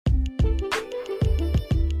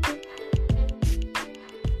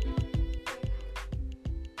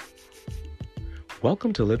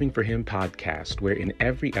Welcome to Living for Him podcast, where in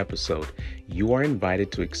every episode, you are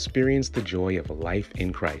invited to experience the joy of a life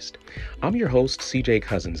in Christ. I'm your host, CJ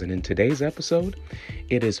Cousins, and in today's episode,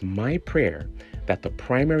 it is my prayer that the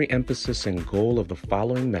primary emphasis and goal of the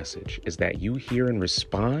following message is that you hear and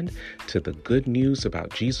respond to the good news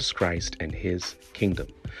about Jesus Christ and His kingdom.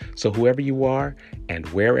 So whoever you are and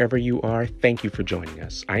wherever you are, thank you for joining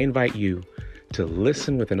us. I invite you to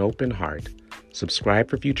listen with an open heart, subscribe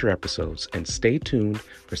for future episodes, and stay tuned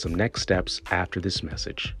for some next steps after this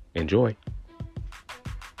message. Enjoy.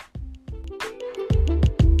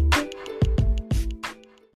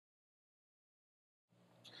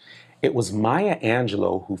 It was Maya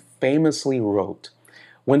Angelou who famously wrote,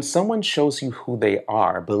 "When someone shows you who they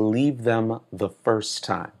are, believe them the first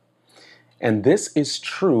time." And this is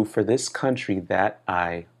true for this country that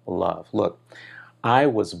I love. Look, I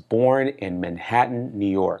was born in Manhattan, New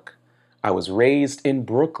York. I was raised in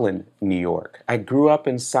Brooklyn, New York. I grew up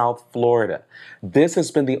in South Florida. This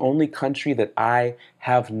has been the only country that I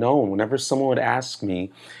have known. Whenever someone would ask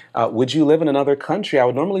me, would you live in another country? I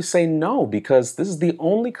would normally say no, because this is the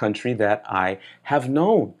only country that I have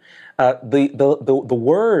known. The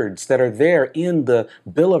words that are there in the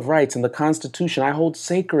Bill of Rights and the Constitution, I hold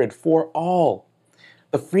sacred for all.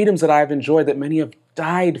 The freedoms that I've enjoyed that many have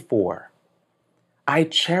died for, I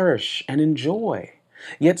cherish and enjoy.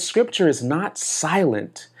 Yet Scripture is not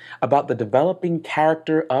silent about the developing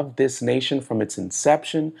character of this nation from its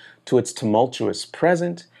inception to its tumultuous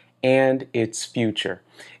present and its future.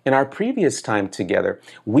 In our previous time together,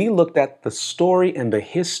 we looked at the story and the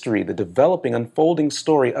history, the developing, unfolding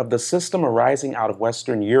story of the system arising out of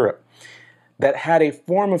Western Europe that had a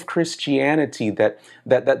form of Christianity that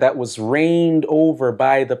was reigned over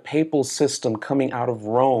by the papal system coming out of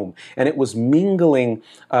Rome. And it was mingling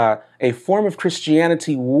a form of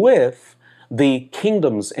Christianity with the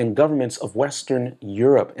kingdoms and governments of Western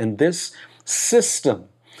Europe. And this system,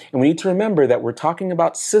 and we need to remember that we're talking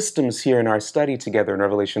about systems here in our study together in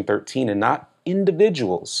Revelation 13 and not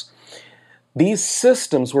individuals. These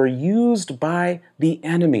systems were used by the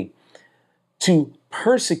enemy to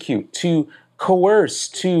persecute, to coerce,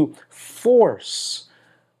 to force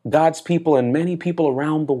God's people and many people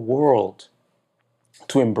around the world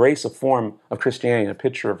to embrace a form of Christianity, a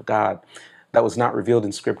picture of God that was not revealed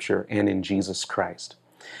in Scripture and in Jesus Christ.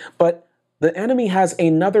 But the enemy has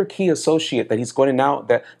another key associate that he's going to now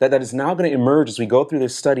that is now going to emerge as we go through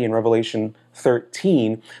this study in Revelation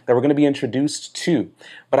 13 that we're going to be introduced to.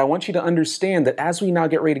 But I want you to understand that as we now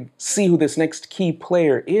get ready to see who this next key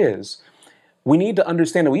player is, we need to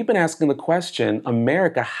understand that we've been asking the question,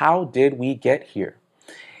 America, how did we get here?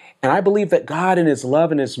 And I believe that God in His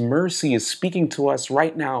love and His mercy is speaking to us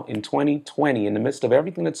right now in 2020 in the midst of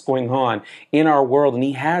everything that's going on in our world. And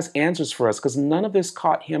He has answers for us because none of this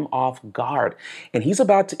caught Him off guard. And He's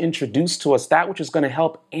about to introduce to us that which is going to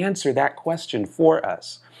help answer that question for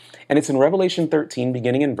us. And it's in Revelation 13,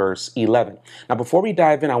 beginning in verse 11. Now, before we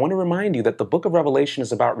dive in, I want to remind you that the book of Revelation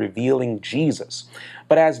is about revealing Jesus.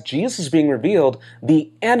 But as Jesus is being revealed, the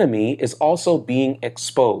enemy is also being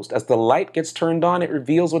exposed. As the light gets turned on, it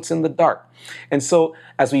reveals what's in the dark. And so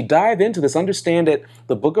as we dive into this, understand that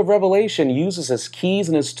the book of Revelation uses as keys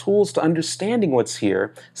and as tools to understanding what's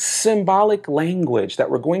here, symbolic language that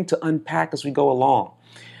we're going to unpack as we go along.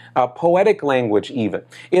 Poetic language even.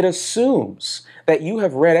 It assumes that you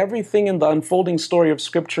have read everything in the unfolding story of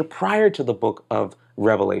Scripture prior to the book of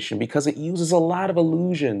Revelation because it uses a lot of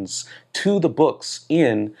allusions to the books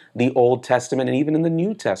in the Old Testament and even in the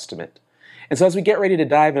New Testament. And so as we get ready to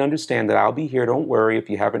dive and understand that I'll be here, don't worry if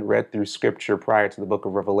you haven't read through Scripture prior to the book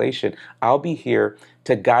of Revelation, I'll be here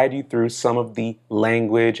to guide you through some of the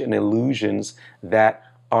language and allusions that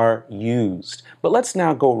are used. But let's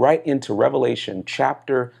now go right into Revelation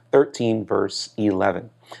chapter 13, verse 11.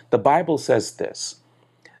 The Bible says this,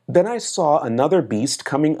 "Then I saw another beast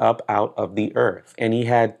coming up out of the earth, and he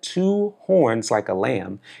had 2 horns like a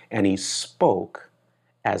lamb, and he spoke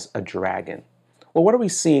as a dragon." Well, what are we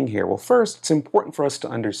seeing here? Well, first, it's important for us to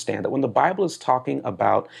understand that when the Bible is talking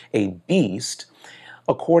about a beast,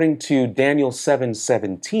 according to Daniel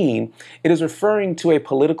 7:17, it is referring to a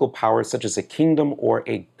political power such as a kingdom or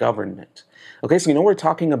a government. Okay, so we're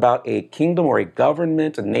talking about a kingdom or a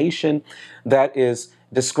government, a nation that is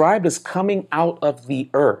described as coming out of the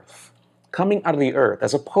earth,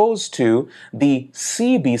 as opposed to the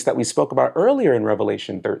sea beast that we spoke about earlier in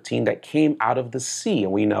Revelation 13 that came out of the sea.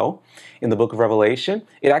 And we know in the book of Revelation,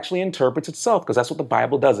 it actually interprets itself because that's what the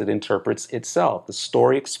Bible does. It interprets itself. The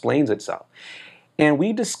story explains itself. And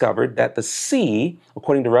we discovered that the sea,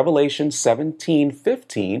 according to Revelation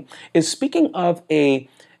 17:15, is speaking of a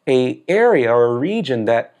area or a region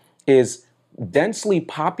that is densely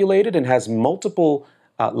populated and has multiple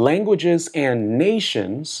languages and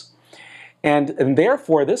nations. And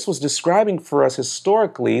therefore, this was describing for us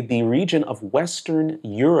historically the region of Western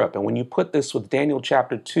Europe. And when you put this with Daniel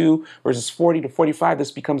chapter 2, verses 40 to 45,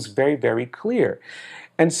 this becomes very, very clear.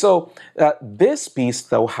 And so this beast,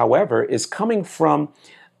 though, however, is coming from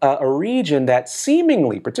a region that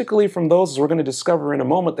seemingly, particularly from those we're going to discover in a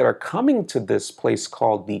moment, that are coming to this place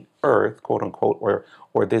called the earth, quote unquote,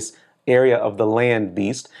 or this area of the land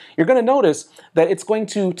beast, you're going to notice that it's going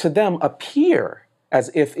to them appear as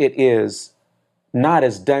if it is not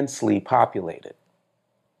as densely populated.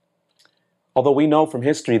 Although we know from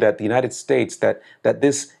history that the United States, that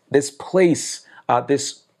this place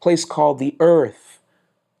called the earth,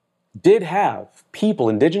 did have people,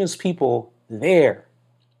 indigenous people there.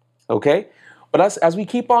 Okay? But as we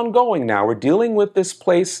keep on going now, we're dealing with this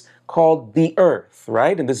place called the earth,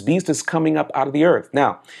 right? And this beast is coming up out of the earth.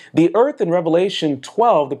 Now, the earth in Revelation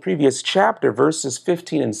 12, the previous chapter, verses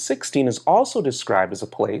 15 and 16, is also described as a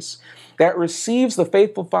place that receives the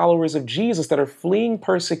faithful followers of Jesus that are fleeing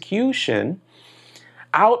persecution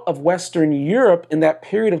out of Western Europe in that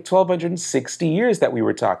period of 1260 years that we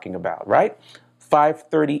were talking about, right?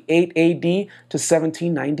 538 AD to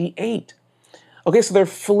 1798. Okay, so they're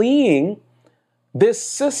fleeing this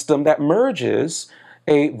system that merges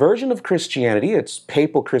a version of Christianity, it's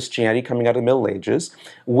papal Christianity coming out of the Middle Ages,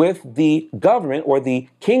 with the government or the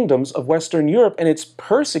kingdoms of Western Europe, and it's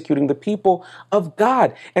persecuting the people of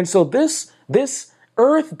God. And so this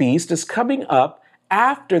earth beast is coming up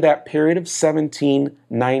after that period of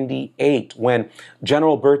 1798, when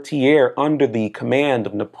General Berthier, under the command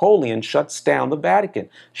of Napoleon, shuts down the Vatican,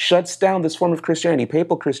 shuts down this form of Christianity,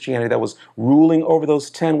 papal Christianity, that was ruling over those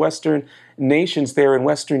 10 Western nations there in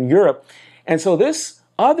Western Europe. And so this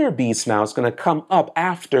other beast now is going to come up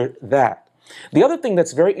after that. The other thing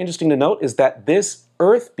that's very interesting to note is that this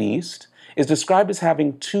earth beast is described as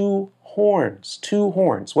having two horns.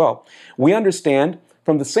 Well, we understand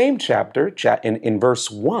from the same chapter, in verse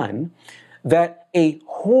 1, that a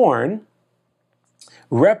horn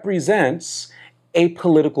represents a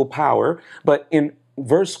political power. But in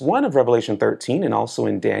verse 1 of Revelation 13, and also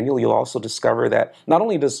in Daniel, you'll also discover that not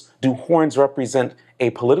only do horns represent a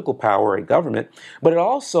political power, a government, but it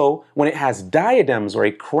also, when it has diadems or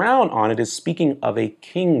a crown on it, is speaking of a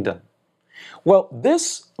kingdom. Well,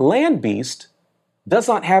 this land beast does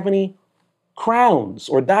not have any crowns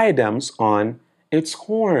or diadems on its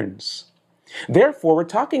horns. Therefore, we're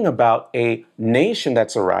talking about a nation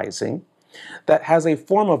that's arising that has a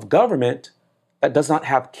form of government that does not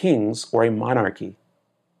have kings or a monarchy.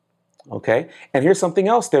 Okay? And here's something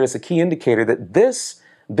else there that's a key indicator that this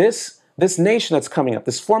nation that's coming up,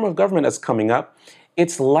 this form of government that's coming up,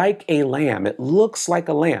 it's like a lamb. It looks like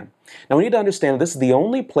a lamb. Now, we need to understand this is the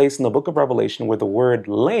only place in the book of Revelation where the word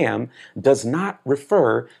lamb does not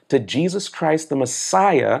refer to Jesus Christ, the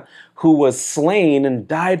Messiah, who was slain and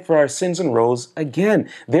died for our sins and rose again.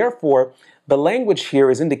 Therefore, the language here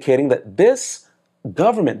is indicating that this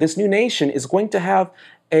government, this new nation, is going to have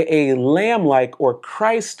a lamb-like or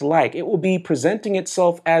Christ-like. It will be presenting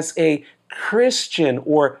itself as a Christian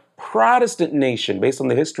or Protestant nation based on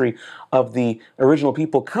the history of the original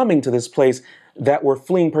people coming to this place that were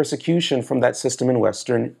fleeing persecution from that system in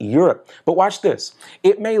Western Europe. But watch this.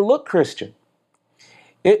 It may look Christian.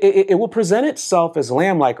 It will present itself as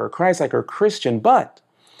lamb-like or Christ-like or Christian, but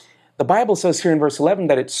the Bible says here in verse 11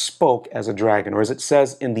 that it spoke as a dragon, or as it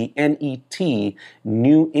says in the NET,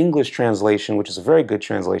 New English Translation, which is a very good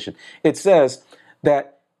translation, it says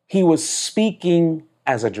that he was speaking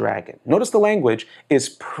as a dragon. Notice the language is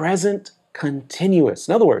present continuous.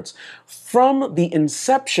 In other words, from the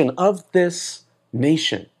inception of this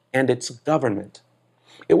nation and its government,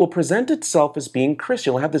 it will present itself as being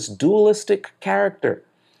Christian. It will have this dualistic character.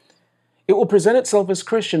 It will present itself as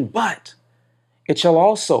Christian, but it shall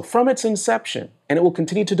also, from its inception, and it will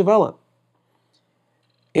continue to develop,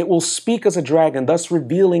 it will speak as a dragon, thus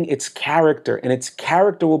revealing its character, and its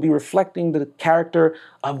character will be reflecting the character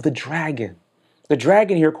of the dragon. The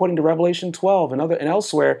dragon here, according to Revelation 12 and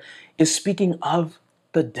elsewhere, is speaking of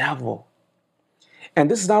the devil. And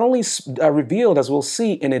this is not only revealed, as we'll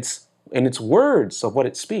see, in its words of what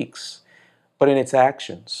it speaks, but in its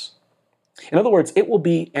actions. In other words, it will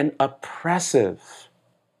be an oppressive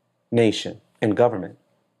nation and government,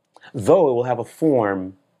 though it will have a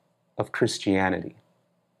form of Christianity.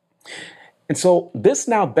 And so this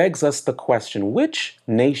now begs us the question, which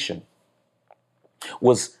nation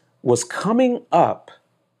was coming up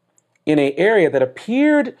in an area that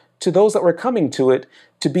appeared to those that were coming to it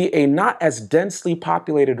to be a not as densely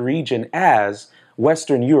populated region as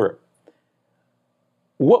Western Europe?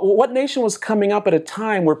 What nation was coming up at a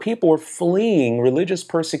time where people were fleeing religious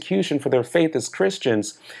persecution for their faith as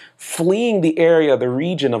Christians, fleeing the area, the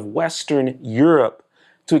region of Western Europe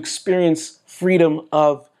to experience freedom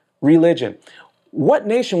of religion? What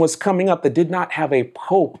nation was coming up that did not have a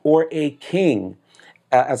pope or a king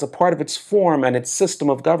as a part of its form and its system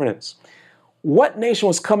of governance? What nation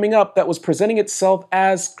was coming up that was presenting itself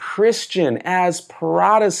as Christian, as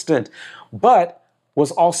Protestant, but was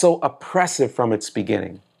also oppressive from its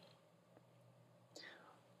beginning?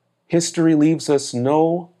 History leaves us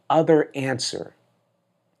no other answer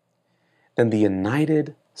than the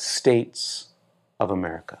United States of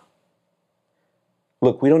America.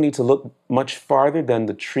 Look, we don't need to look much farther than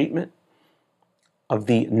the treatment of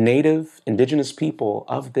the native indigenous people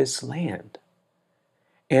of this land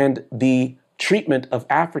and the treatment of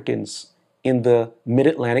Africans in the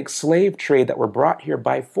mid-Atlantic slave trade that were brought here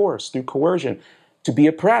by force through coercion to be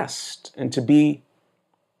oppressed and to be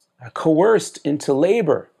coerced into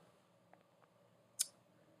labor.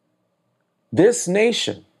 This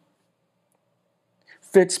nation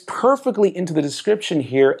fits perfectly into the description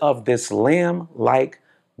here of this lamb-like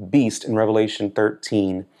beast in Revelation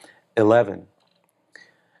 13:11.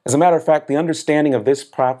 As a matter of fact, the understanding of this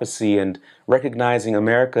prophecy and recognizing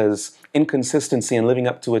America's inconsistency in living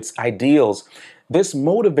up to its ideals, this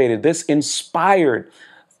motivated, this inspired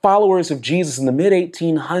followers of Jesus in the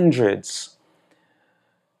mid-1800s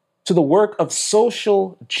to the work of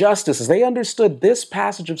social justice. As they understood this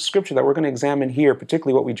passage of scripture that we're going to examine here,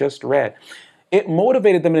 particularly what we just read, it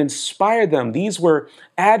motivated them and inspired them. These were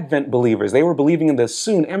Advent believers. They were believing in the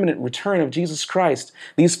soon imminent return of Jesus Christ.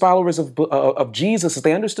 These followers of Jesus, as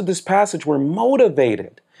they understood this passage, were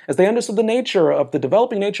motivated. As they understood the nature of the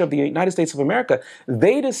developing nature of the United States of America,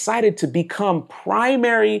 they decided to become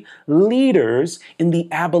primary leaders in the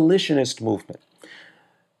abolitionist movement,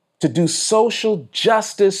 to do social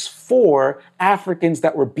justice for Africans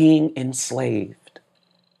that were being enslaved.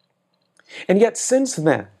 And yet since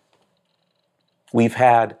then, we've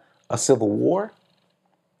had a civil war.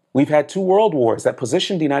 We've had two world wars that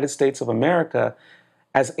positioned the United States of America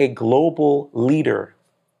as a global leader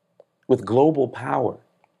with global power.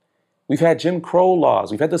 We've had Jim Crow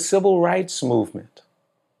laws. We've had the civil rights movement.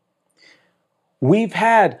 We've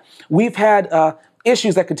had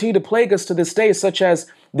issues that continue to plague us to this day, such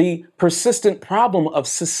as the persistent problem of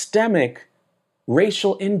systemic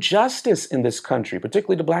racial injustice in this country,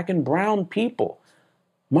 particularly to Black and brown people,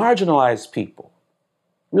 marginalized people,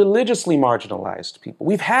 religiously marginalized people.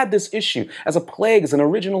 We've had this issue as a plague, as an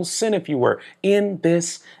original sin, if you were, in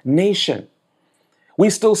this nation. We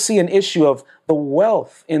still see an issue of the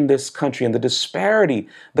wealth in this country and the disparity,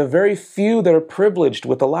 the very few that are privileged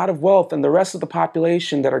with a lot of wealth and the rest of the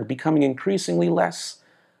population that are becoming increasingly less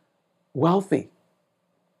wealthy.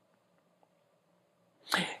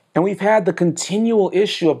 And we've had the continual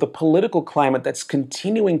issue of the political climate that's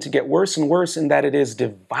continuing to get worse and worse in that it is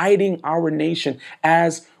dividing our nation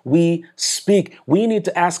as we speak. We need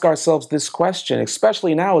to ask ourselves this question,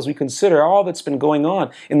 especially now as we consider all that's been going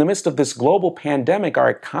on. In the midst of this global pandemic, our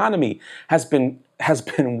economy has been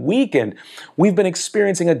weakened. We've been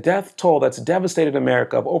experiencing a death toll that's devastated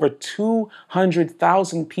America of over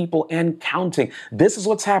 200,000 people and counting. This is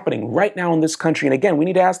what's happening right now in this country. And again, we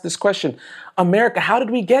need to ask this question, America, how did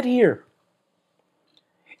we get here?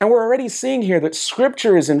 And we're already seeing here that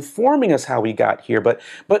scripture is informing us how we got here. But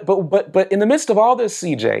in the midst of all this,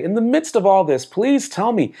 CJ, in the midst of all this, please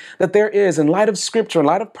tell me that there is, in light of scripture, in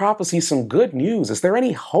light of prophecy, some good news. Is there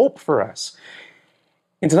any hope for us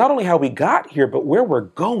into not only how we got here, but where we're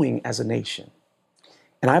going as a nation?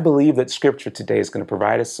 And I believe that scripture today is going to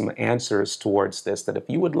provide us some answers towards this, that if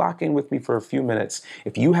you would lock in with me for a few minutes,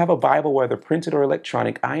 if you have a Bible, whether printed or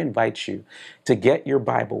electronic, I invite you to get your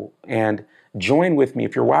Bible and join with me.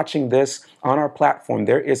 If you're watching this on our platform,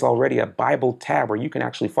 there is already a Bible tab where you can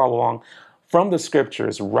actually follow along from the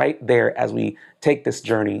scriptures right there as we take this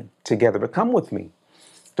journey together. But come with me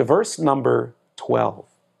to verse number 12.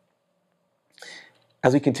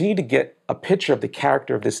 As we continue to get a picture of the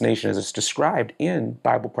character of this nation as it's described in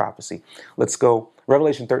Bible prophecy, let's go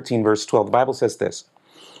Revelation 13, verse 12. The Bible says this,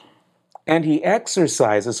 "And he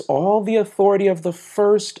exercises all the authority of the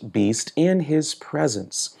first beast in his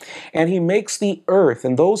presence. And he makes the earth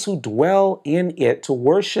and those who dwell in it to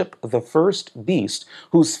worship the first beast,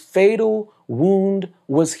 whose fatal wound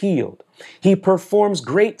was healed. He performs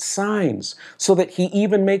great signs, so that he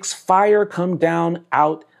even makes fire come down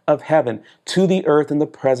out of heaven to the earth in the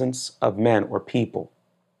presence of men," or people.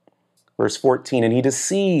 Verse 14, and he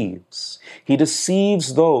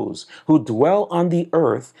deceives those who dwell on the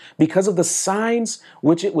earth because of the signs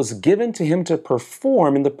which it was given to him to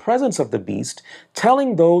perform in the presence of the beast,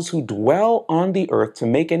 telling those who dwell on the earth to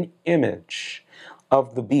make an image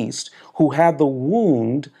of the beast who had the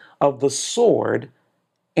wound of the sword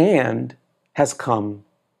and has come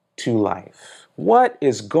to life. What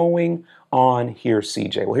is going on here,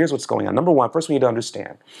 CJ? Well, here's what's going on. Number one, first we need to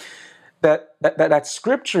understand that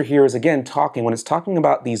scripture here is, again, when it's talking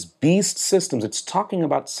about these beast systems, it's talking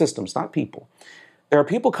about systems, not people. There are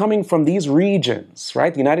people coming from these regions,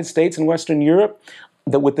 right? The United States and Western Europe,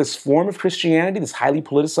 that with this form of Christianity, this highly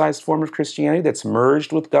politicized form of Christianity that's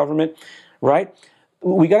merged with government, right?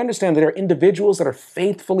 We got to understand that there are individuals that are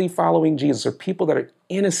faithfully following Jesus, or people that are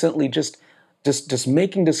innocently just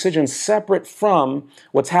making decisions separate from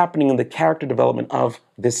what's happening in the character development of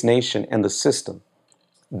this nation and the system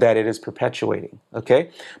that it is perpetuating, okay?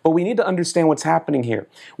 But we need to understand what's happening here.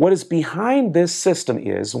 What is behind this system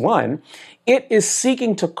is, one, it is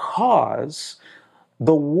seeking to cause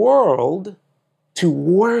the world to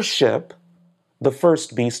worship the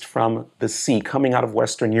first beast from the sea, coming out of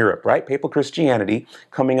Western Europe, right? Papal Christianity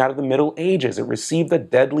coming out of the Middle Ages. It received a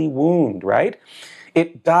deadly wound, right?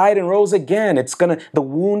 It died and rose again. The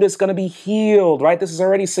wound is gonna be healed, right? This is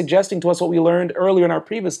already suggesting to us what we learned earlier in our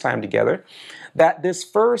previous time together, that this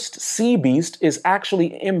first sea beast is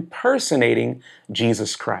actually impersonating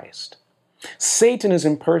Jesus Christ. Satan is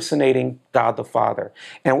impersonating God the Father.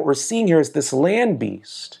 And what we're seeing here is this land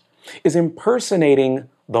beast is impersonating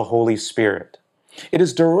the Holy Spirit. It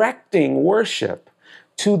is directing worship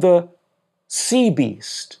to the sea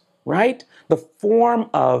beast, right? The form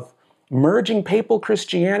of merging papal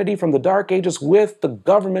Christianity from the Dark Ages with the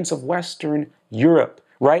governments of Western Europe,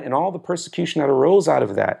 right? And all the persecution that arose out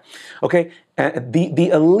of that. Okay, the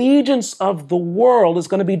allegiance of the world is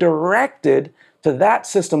going to be directed to that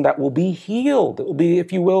system that will be healed. It will be,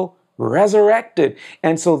 if you will, resurrected.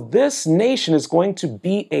 And so this nation is going to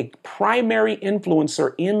be a primary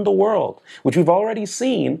influencer in the world, which we've already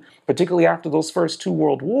seen, particularly after those first two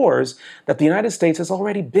world wars, that the United States has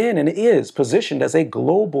already been and is positioned as a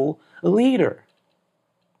global leader.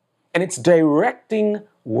 And it's directing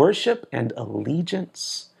worship and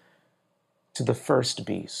allegiance to the first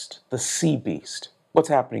beast, the sea beast. What's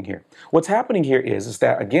happening here? What's happening here is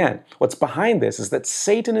that, again, what's behind this is that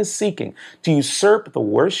Satan is seeking to usurp the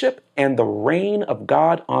worship and the reign of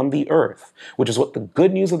God on the earth, which is what the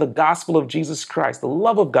good news of the gospel of Jesus Christ, the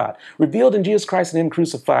love of God, revealed in Jesus Christ and Him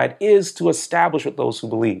crucified, is to establish with those who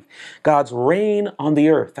believe. God's reign on the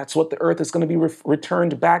earth. That's what the earth is going to be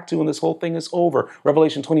returned back to when this whole thing is over.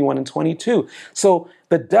 Revelation 21 and 22. So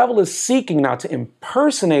the devil is seeking now to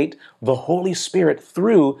impersonate the Holy Spirit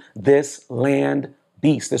through this land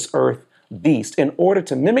beast, this earth beast, in order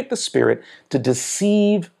to mimic the Spirit, to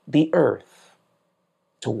deceive the earth,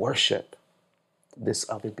 to worship this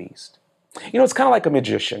other beast. You know, it's kind of like a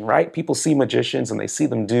magician, right? People see magicians and they see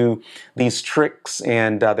them do these tricks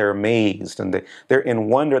and they're amazed and they're in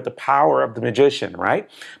wonder at the power of the magician, right?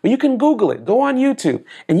 But you can Google it, go on YouTube,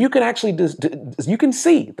 and you can actually, you can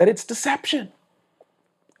see that it's deception.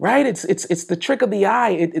 Right? It's the trick of the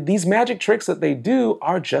eye. These magic tricks that they do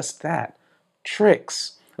are just that,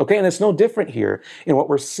 tricks. Okay, and it's no different here in what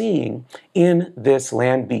we're seeing in this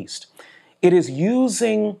land beast. It is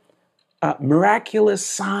using miraculous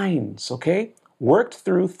signs, okay, worked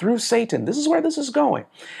through Satan. This is where this is going.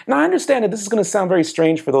 Now, I understand that this is going to sound very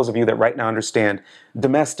strange for those of you that right now understand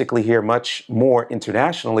domestically here, much more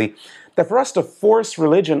internationally, that for us to force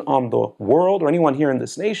religion on the world or anyone here in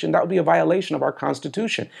this nation, that would be a violation of our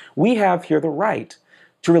Constitution. We have here the right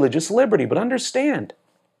to religious liberty, but understand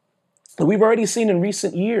that we've already seen in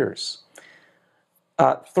recent years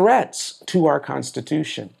threats to our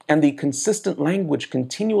Constitution and the consistent language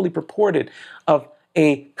continually purported of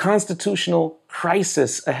a constitutional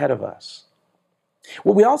crisis ahead of us.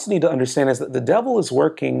 What we also need to understand is that the devil is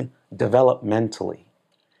working developmentally.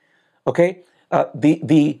 Okay?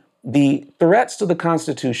 The threats to the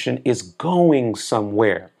Constitution is going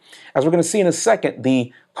somewhere. As we're going to see in a second,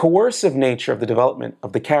 the coercive nature of the development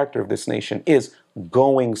of the character of this nation is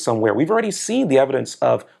going somewhere. We've already seen the evidence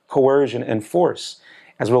of coercion and force,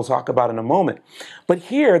 as we'll talk about in a moment. But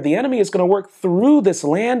here, the enemy is going to work through this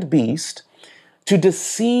land beast to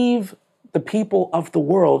deceive the people of the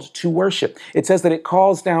world to worship. It says that it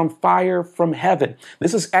calls down fire from heaven.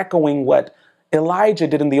 This is echoing what Elijah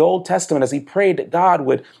did in the Old Testament as he prayed that God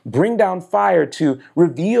would bring down fire to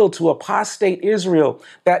reveal to apostate Israel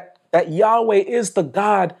that Yahweh is the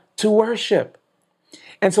God to worship.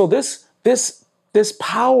 And so this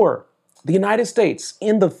power The United States,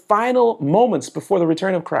 in the final moments before the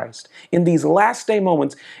return of Christ, in these last day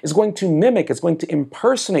moments, is going to mimic, is going to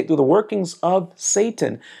impersonate through the workings of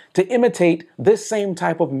Satan to imitate this same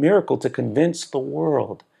type of miracle to convince the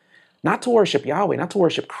world not to worship Yahweh, not to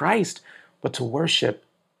worship Christ, but to worship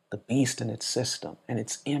the beast and its system and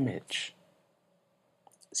its image.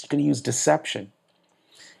 So you're going to use deception.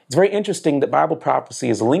 It's very interesting that Bible prophecy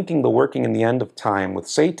is linking the working in the end of time with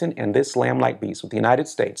Satan and this lamb-like beast, with the United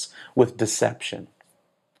States, with deception.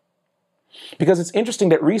 Because it's interesting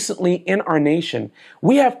that recently in our nation,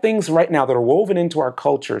 we have things right now that are woven into our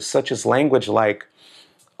culture, such as language like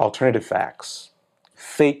alternative facts,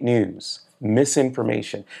 fake news,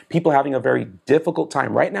 misinformation, people having a very difficult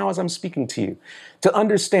time right now as I'm speaking to you, to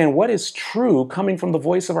understand what is true coming from the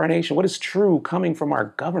voice of our nation, what is true coming from our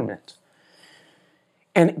government.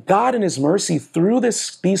 And God in his mercy through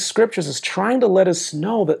these scriptures is trying to let us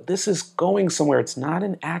know that this is going somewhere. It's not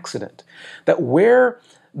an accident. That where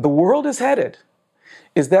the world is headed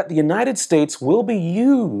is that the United States will be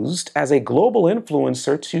used as a global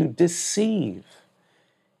influencer to deceive.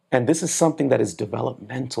 And this is something that is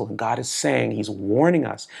developmental. And God is saying, he's warning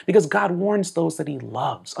us because God warns those that he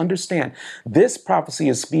loves. Understand, this prophecy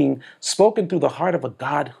is being spoken through the heart of a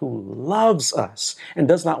God who loves us and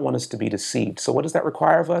does not want us to be deceived. So what does that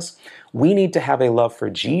require of us? We need to have a love for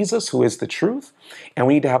Jesus, who is the truth. And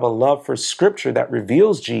we need to have a love for scripture that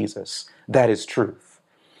reveals Jesus, that is truth.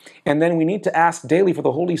 And then we need to ask daily for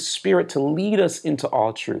the Holy Spirit to lead us into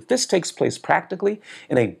all truth. This takes place practically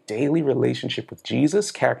in a daily relationship with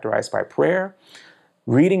Jesus, characterized by prayer,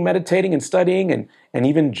 reading, meditating, and studying, and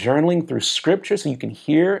even journaling through Scripture so you can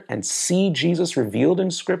hear and see Jesus revealed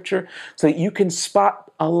in Scripture, so that you can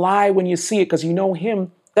spot a lie when you see it because you know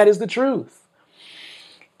him, that is the truth.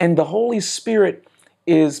 And the Holy Spirit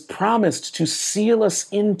is promised to settle us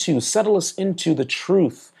into the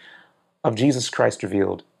truth of Jesus Christ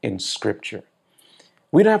revealed in Scripture.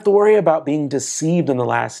 We don't have to worry about being deceived in the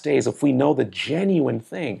last days if we know the genuine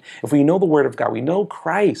thing, if we know the Word of God, we know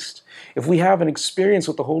Christ, if we have an experience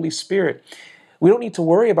with the Holy Spirit. We don't need to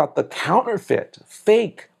worry about the counterfeit,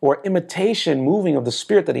 fake, or imitation moving of the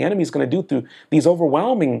Spirit that the enemy is going to do through these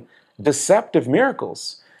overwhelming, deceptive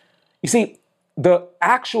miracles. You see, the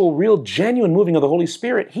actual, real, genuine moving of the Holy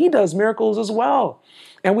Spirit, he does miracles as well.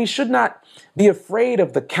 And we should not be afraid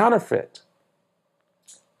of the counterfeit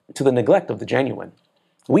to the neglect of the genuine.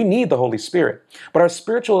 We need the Holy Spirit, but our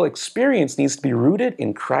spiritual experience needs to be rooted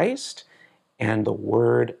in Christ and the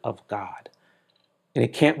Word of God. And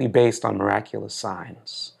it can't be based on miraculous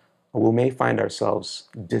signs, or we may find ourselves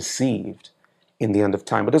deceived in the end of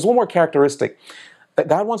time. But there's one more characteristic that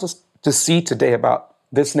God wants us to see today about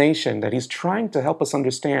this nation, that he's trying to help us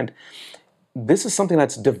understand. This is something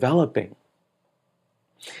that's developing.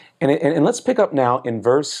 And let's pick up now in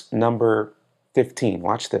verse number 15.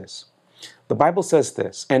 Watch this. The Bible says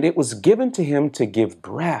this, and it was given to him to give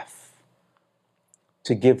breath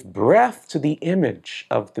to the image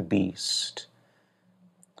of the beast,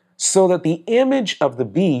 so that the image of the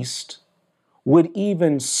beast would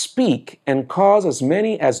even speak and cause as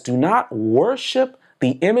many as do not worship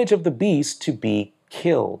the image of the beast to be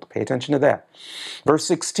killed. Pay attention to that. Verse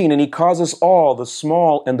 16, and he causes all, the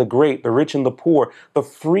small and the great, the rich and the poor, the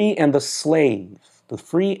free and the slave,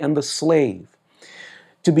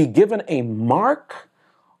 to be given a mark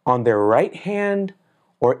on their right hand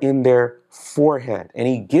or in their forehead. And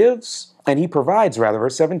he provides,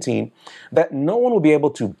 verse 17, that no one will be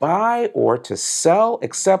able to buy or to sell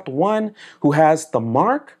except one who has the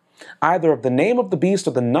mark, either of the name of the beast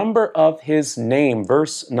or the number of his name.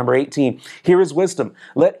 Verse number 18, here is wisdom.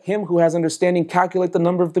 Let him who has understanding calculate the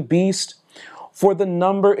number of the beast, for the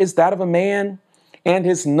number is that of a man, and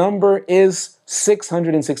his number is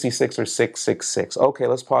 666 or 666. Okay,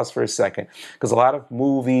 let's pause for a second, because a lot of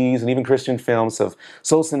movies and even Christian films have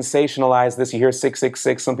so sensationalized this. You hear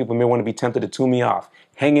 666, some people may want to be tempted to tune me off.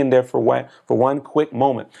 Hang in there for one quick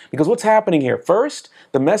moment. Because what's happening here? First,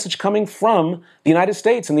 the message coming from the United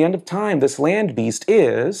States in the end of time, this land beast,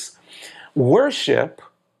 is worship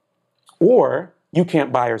or you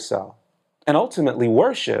can't buy or sell. And ultimately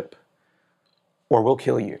worship or we'll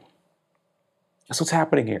kill you. That's what's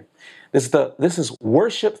happening here. This is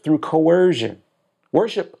worship through coercion,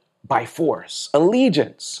 worship by force,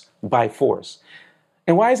 allegiance by force.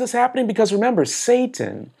 And why is this happening? Because remember,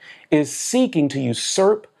 Satan is seeking to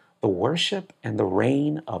usurp the worship and the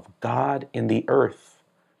reign of God in the earth.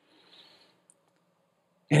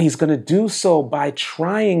 And he's going to do so by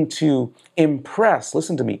trying to impress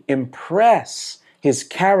his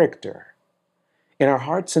character in our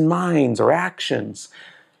hearts and minds or actions,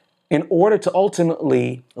 in order to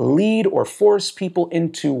ultimately lead or force people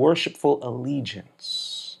into worshipful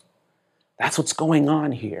allegiance. That's what's going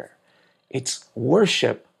on here. It's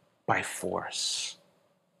worship by force.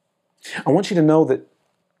 I want you to know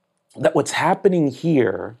that what's happening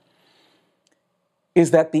here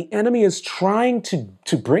is that the enemy is trying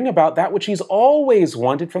to bring about that which he's always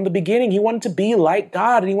wanted from the beginning. He wanted to be like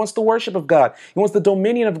God, and he wants the worship of God. He wants the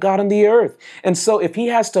dominion of God on the earth. And so if he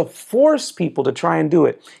has to force people to try and do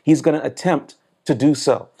it, he's going to attempt to do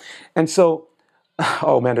so. And so,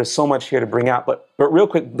 oh man, there's so much here to bring out. But real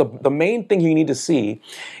quick, the main thing you need to see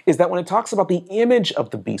is that when it talks about the image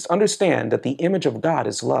of the beast, understand that the image of God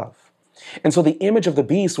is love. And so the image of the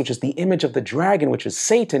beast, which is the image of the dragon, which is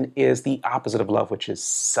Satan, is the opposite of love, which is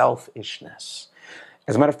selfishness.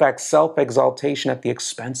 As a matter of fact, self-exaltation at the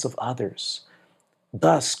expense of others,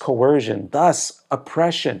 thus coercion, thus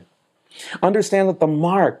oppression. Understand that the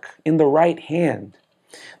mark in the right hand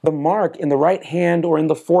or in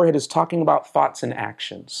the forehead is talking about thoughts and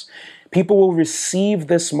actions. People will receive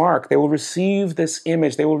this mark. They will receive this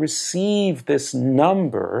image. They will receive this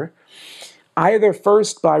number either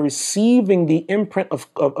first by receiving the imprint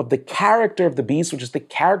of the character of the beast, which is the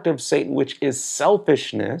character of Satan, which is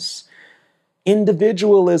selfishness,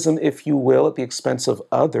 individualism, if you will, at the expense of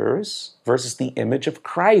others, versus the image of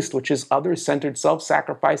Christ, which is other-centered,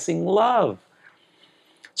 self-sacrificing love.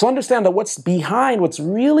 So understand that what's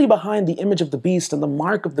really behind the image of the beast and the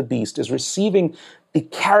mark of the beast is receiving the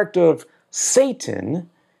character of Satan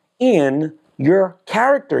in your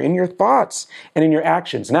character, in your thoughts, and in your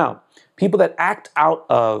actions. Now, people that act out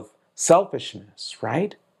of selfishness,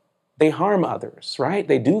 right? They harm others, right?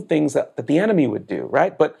 They do things that the enemy would do,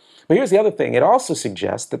 right? But here's the other thing. It also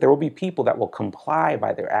suggests that there will be people that will comply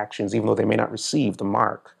by their actions, even though they may not receive the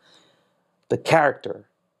mark, the character,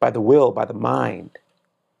 by the will, by the mind.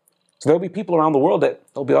 So there'll be people around the world that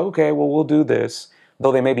they'll be like, okay, well, we'll do this,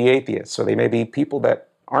 though they may be atheists, or they may be people that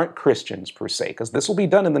aren't Christians per se, because this will be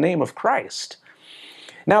done in the name of Christ.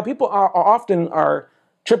 Now, people are often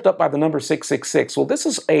tripped up by the number 666. Well, this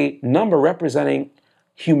is a number representing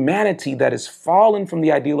humanity that has fallen from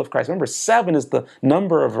the ideal of Christ. Remember, 7 is the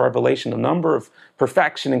number of revelation, the number of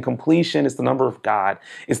perfection and completion. Is the number of God.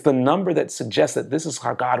 It's the number that suggests that this is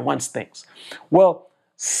how God wants things. Well,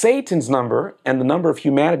 Satan's number and the number of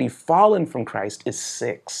humanity fallen from Christ is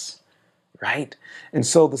 6, right? And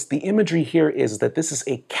so the imagery here is that this is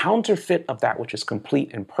a counterfeit of that which is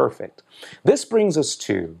complete and perfect. This brings us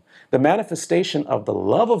to the manifestation of the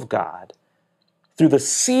love of God through the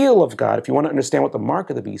seal of God. If you want to understand what the mark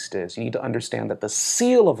of the beast is, you need to understand that the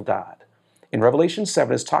seal of God in Revelation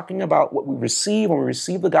 7 is talking about what we receive when we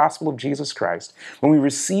receive the gospel of Jesus Christ, when we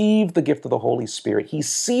receive the gift of the Holy Spirit. He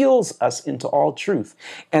seals us into all truth.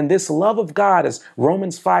 And this love of God, as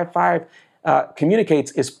Romans 5:5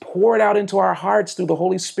 communicates, is poured out into our hearts through the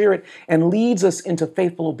Holy Spirit and leads us into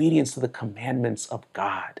faithful obedience to the commandments of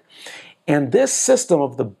God. And this system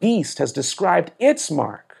of the beast has described its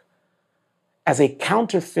mark as a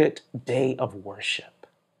counterfeit day of worship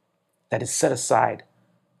that is set aside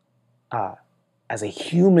as a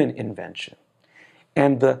human invention.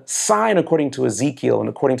 And the sign, according to Ezekiel and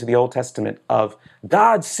according to the Old Testament, of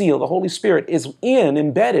God's seal, the Holy Spirit, is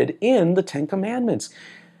embedded in the Ten Commandments.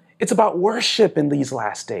 It's about worship in these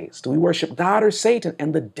last days. Do we worship God or Satan?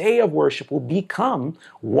 And the day of worship will become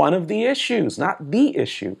one of the issues, not the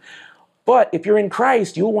issue. But if you're in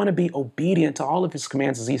Christ, you'll want to be obedient to all of his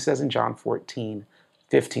commands, as he says in John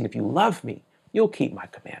 14:15. If you love me, you'll keep my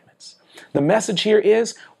commandments. The message here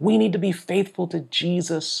is we need to be faithful to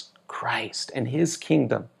Jesus Christ and his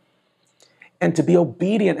kingdom, and to be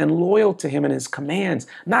obedient and loyal to him and his commands,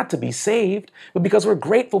 not to be saved, but because we're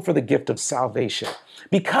grateful for the gift of salvation.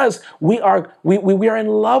 Because we are in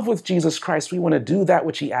love with Jesus Christ, we want to do that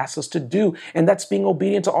which he asks us to do, and that's being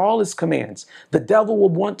obedient to all his commands. The devil will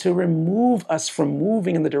want to remove us from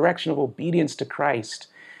moving in the direction of obedience to Christ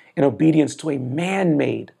and obedience to a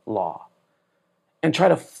man-made law, and try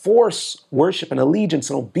to force worship and allegiance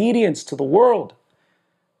and obedience to the world,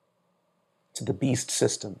 to the beast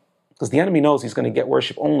system. Because the enemy knows he's going to get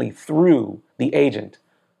worship only through the agent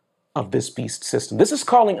of this beast system. This is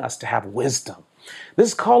calling us to have wisdom. This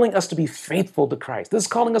is calling us to be faithful to Christ. This is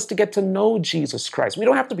calling us to get to know Jesus Christ. We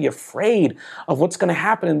don't have to be afraid of what's going to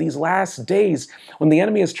happen in these last days when the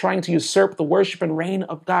enemy is trying to usurp the worship and reign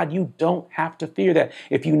of God. You don't have to fear that.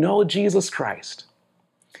 If you know Jesus Christ,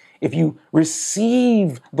 if you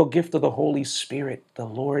receive the gift of the Holy Spirit, the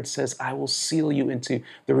Lord says, I will seal you into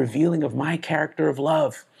the revealing of my character of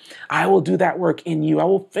love. I will do that work in you. I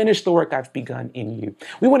will finish the work I've begun in you.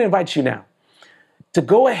 We want to invite you now to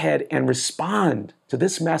go ahead and respond to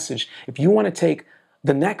this message. If you want to take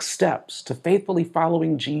the next steps to faithfully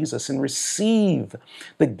following Jesus and receive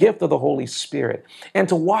the gift of the Holy Spirit and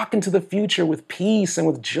to walk into the future with peace and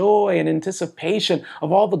with joy and anticipation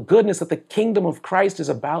of all the goodness that the kingdom of Christ is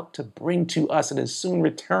about to bring to us and his soon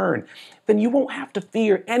return, then you won't have to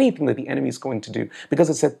fear anything that the enemy is going to do, because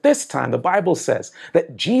it's at this time, the Bible says,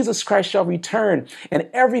 that Jesus Christ shall return, and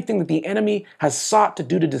everything that the enemy has sought to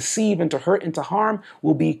do to deceive and to hurt and to harm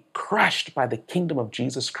will be crushed by the kingdom of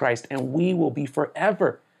Jesus Christ, and we will be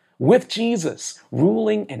forever with Jesus,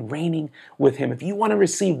 ruling and reigning with him. If you want to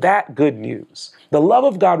receive that good news, the love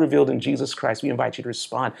of God revealed in Jesus Christ, we invite you to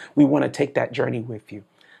respond. We want to take that journey with you.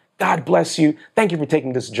 God bless you. Thank you for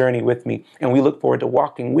taking this journey with me, and we look forward to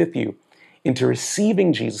walking with you into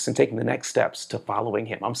receiving Jesus and taking the next steps to following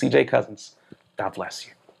him. I'm CJ Cousins. God bless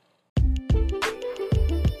you.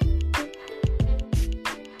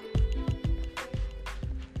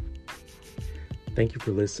 Thank you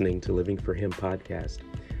for listening to Living for Him podcast.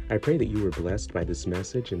 I pray that you were blessed by this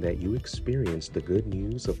message and that you experienced the good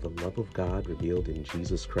news of the love of God revealed in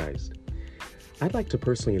Jesus Christ. I'd like to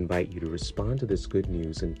personally invite you to respond to this good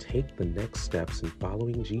news and take the next steps in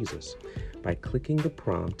following Jesus by clicking the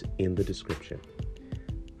prompt in the description.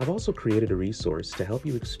 I've also created a resource to help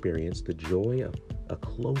you experience the joy of a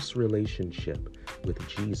close relationship with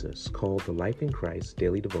Jesus called the Life in Christ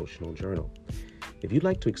Daily Devotional Journal. If you'd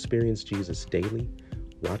like to experience Jesus daily,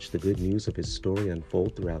 watch the good news of his story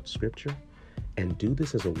unfold throughout Scripture, and do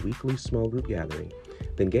this as a weekly small group gathering,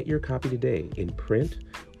 then get your copy today in print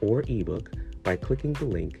or ebook by clicking the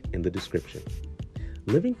link in the description.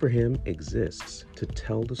 Living for Him exists to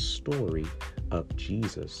tell the story of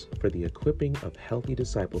Jesus for the equipping of healthy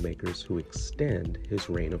disciple makers who extend his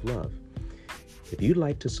reign of love. If you'd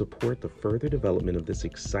like to support the further development of this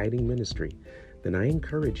exciting ministry, then I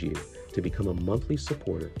encourage you to become a monthly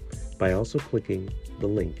supporter by also clicking the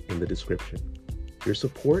link in the description. Your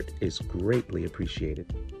support is greatly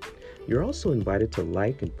appreciated. You're also invited to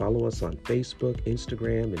like and follow us on Facebook,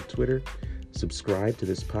 Instagram, and Twitter. Subscribe to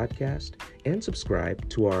this podcast and subscribe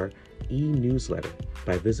to our e-newsletter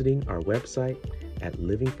by visiting our website at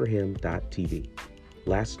livingforhim.tv.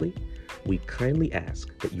 Lastly, we kindly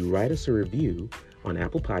ask that you write us a review on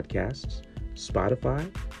Apple Podcasts,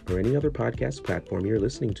 Spotify, or any other podcast platform you're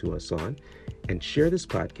listening to us on, and share this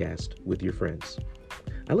podcast with your friends.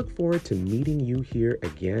 I look forward to meeting you here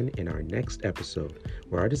again in our next episode,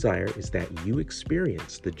 where our desire is that you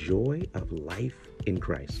experience the joy of life in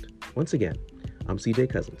Christ. Once again, I'm CJ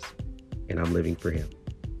Cousins, and I'm living for Him.